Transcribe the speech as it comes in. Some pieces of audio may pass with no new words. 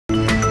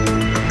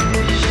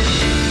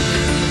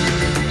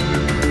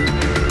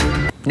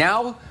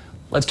Now,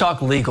 let's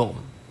talk legal.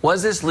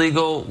 Was this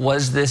legal?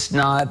 Was this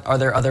not? Are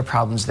there other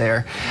problems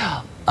there?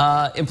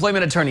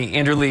 Employment attorney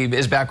Andrew Lieb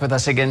is back with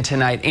us again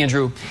tonight.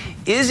 Andrew,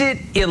 is it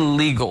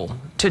illegal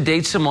to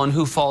date someone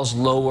who falls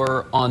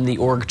lower on the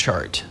org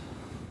chart?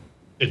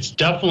 It's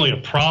definitely a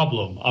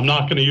problem. I'm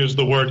not going to use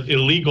the word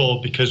illegal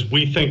because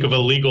we think of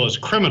illegal as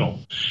criminal,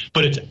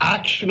 but it's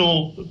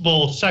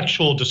actionable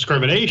sexual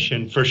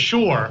discrimination for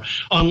sure,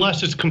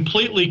 unless it's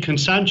completely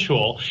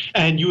consensual.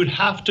 And you would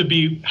have to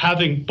be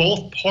having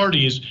both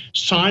parties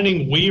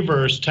signing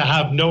waivers to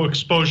have no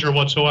exposure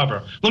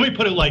whatsoever. Let me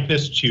put it like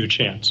this to you,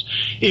 Chance.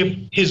 If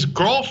his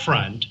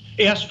girlfriend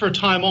asked for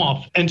time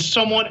off and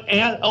someone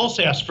else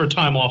asked for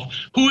time off,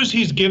 who is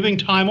he giving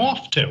time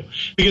off to?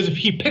 Because if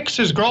he picks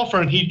his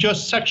girlfriend, he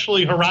just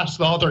sexually harassed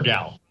the other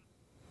gal.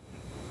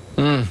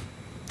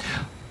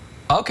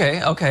 Okay,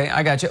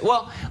 I got you.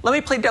 Well, let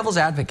me play devil's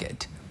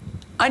advocate.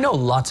 I know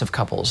lots of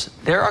couples.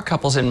 There are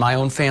couples in my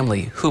own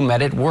family who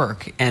met at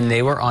work and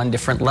they were on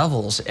different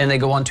levels and they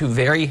go on to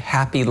very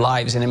happy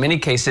lives. And in many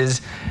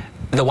cases,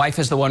 the wife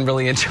is the one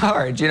really in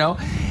charge, you know?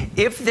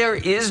 If there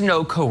is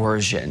no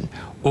coercion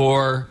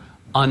or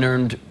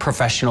unearned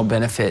professional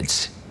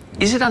benefits,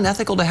 is it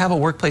unethical to have a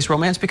workplace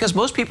romance? Because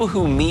most people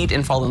who meet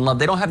and fall in love,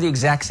 they don't have the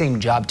exact same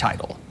job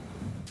title.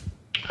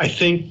 I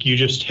think you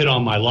just hit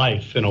on my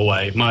life in a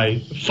way.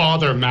 My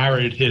father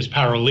married his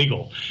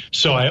paralegal,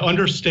 so I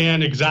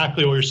understand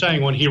exactly what you're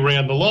saying when he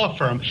ran the law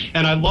firm,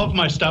 and I love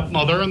my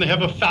stepmother, and they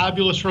have a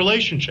fabulous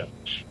relationship.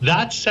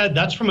 That said,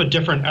 that's from a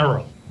different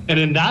era, and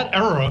in that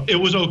era, it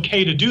was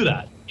okay to do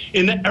that.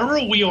 In the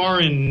era we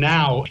are in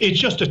now, it's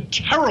just a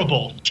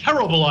terrible,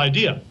 terrible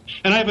idea.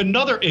 And I have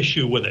another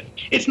issue with it.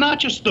 It's not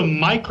just the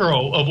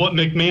micro of what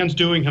McMahon's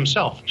doing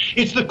himself.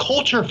 It's the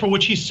culture for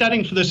which he's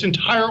setting for this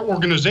entire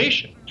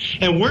organization.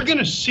 And we're going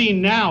to see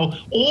now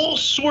all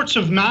sorts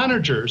of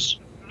managers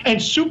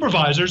and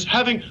supervisors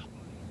having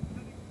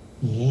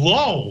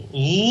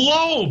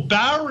low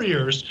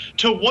barriers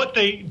to what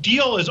they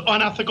deal as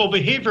unethical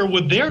behavior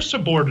with their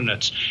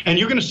subordinates. And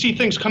you're going to see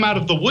things come out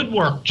of the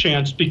woodwork,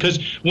 Chance, because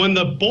when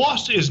the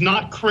boss is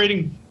not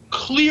creating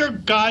clear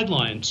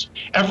guidelines,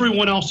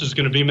 everyone else is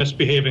going to be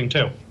misbehaving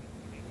too.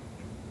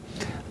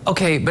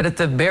 Okay, but if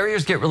the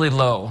barriers get really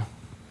low,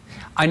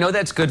 I know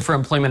that's good for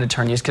employment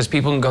attorneys because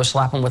people can go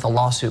slap them with a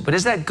lawsuit, but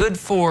is that good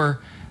for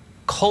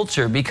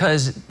culture?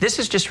 Because this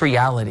is just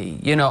reality.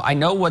 You know, I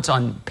know what's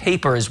on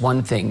paper is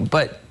one thing,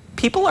 but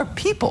people are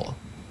people.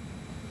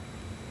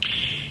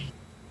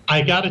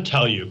 I got to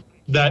tell you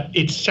that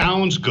it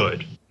sounds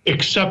good,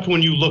 except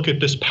when you look at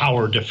this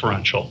power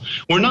differential.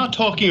 We're not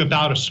talking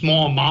about a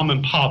small mom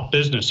and pop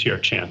business here,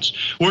 Chance.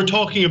 We're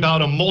talking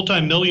about a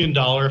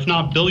multi-million-dollar, if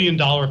not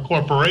billion-dollar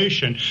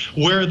corporation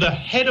where the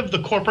head of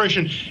the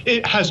corporation,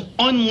 it has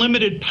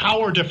unlimited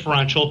power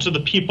differential to the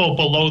people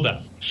below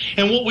them.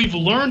 And what we've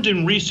learned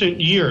in recent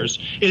years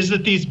is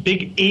that these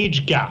big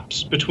age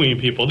gaps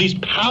between people, these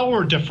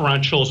power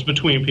differentials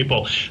between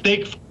people,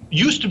 they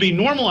used to be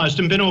normalized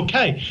and been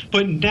okay.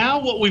 But now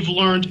what we've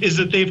learned is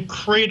that they've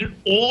created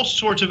all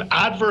sorts of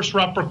adverse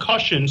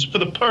repercussions for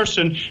the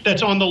person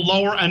that's on the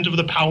lower end of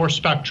the power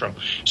spectrum.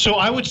 So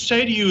I would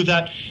say to you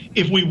that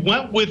if we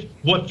went with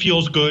what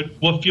feels good,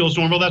 what feels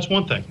normal, that's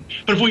one thing.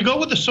 But if we go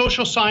with the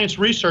social science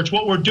research,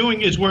 what we're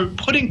doing is we're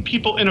putting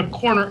people in a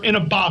corner, in a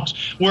box,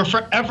 where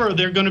forever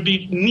they're going to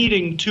be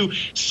needing to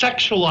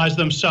sexualize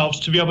themselves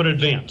to be able to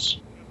advance.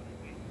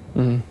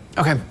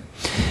 Okay.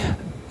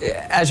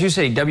 As you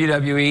say,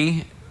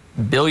 WWE,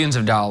 billions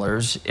of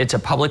dollars. It's a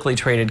publicly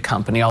traded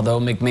company, although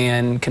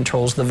McMahon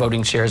controls the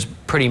voting shares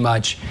pretty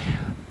much.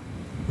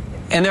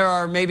 And there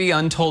are maybe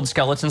untold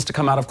skeletons to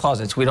come out of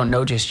closets. We don't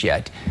know just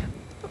yet.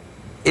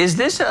 Is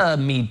this a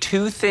Me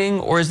Too thing,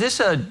 or is this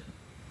a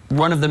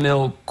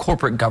run-of-the-mill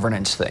corporate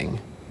governance thing?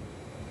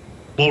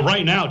 Well,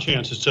 right now,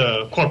 Chance, it's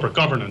a corporate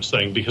governance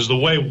thing, because the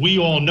way we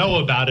all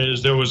know about it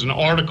is there was an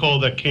article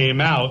that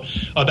came out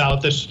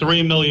about this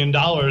 $3 million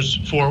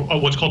for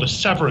what's called a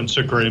severance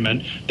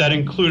agreement that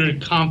included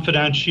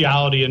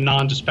confidentiality and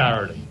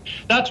non-disparity.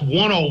 That's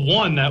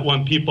 101, that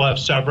when people have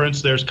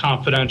severance, there's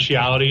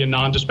confidentiality and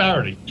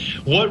non-disparity.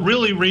 What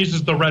really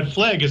raises the red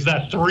flag is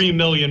that $3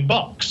 million.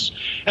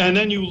 And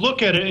then you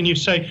look at it and you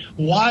say,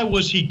 why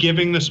was he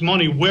giving this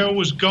money? Where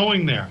was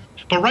going there?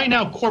 But right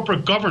now,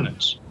 corporate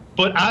governance.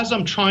 But as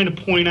I'm trying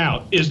to point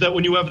out is that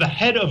when you have the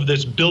head of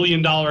this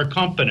billion-dollar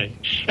company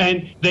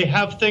and they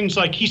have things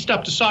like he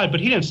stepped aside,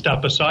 but he didn't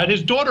step aside.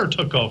 His daughter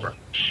took over.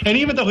 And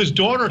even though his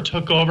daughter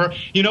took over,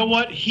 you know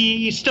what?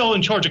 He's still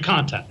in charge of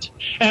content.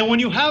 And when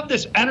you have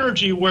this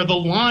energy where the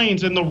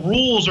lines and the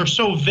rules are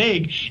so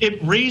vague,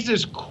 it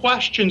raises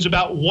questions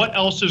about what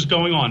else is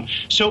going on.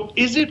 So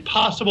is it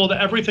possible that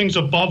everything's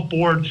above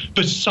board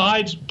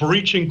besides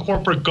breaching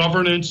corporate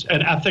governance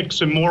and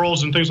ethics and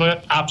morals and things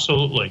like that?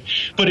 Absolutely.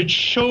 But it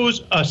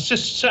shows a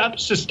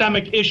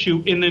systemic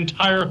issue in the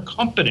entire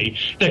company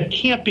that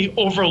can't be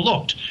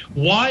overlooked.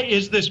 Why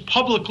is this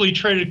publicly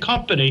traded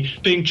company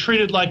being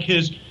treated like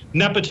his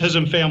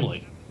nepotism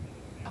family?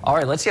 All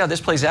right, let's see how this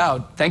plays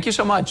out. Thank you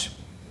so much.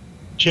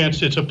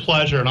 Chance, it's a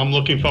pleasure, and I'm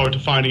looking forward to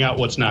finding out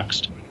what's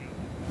next.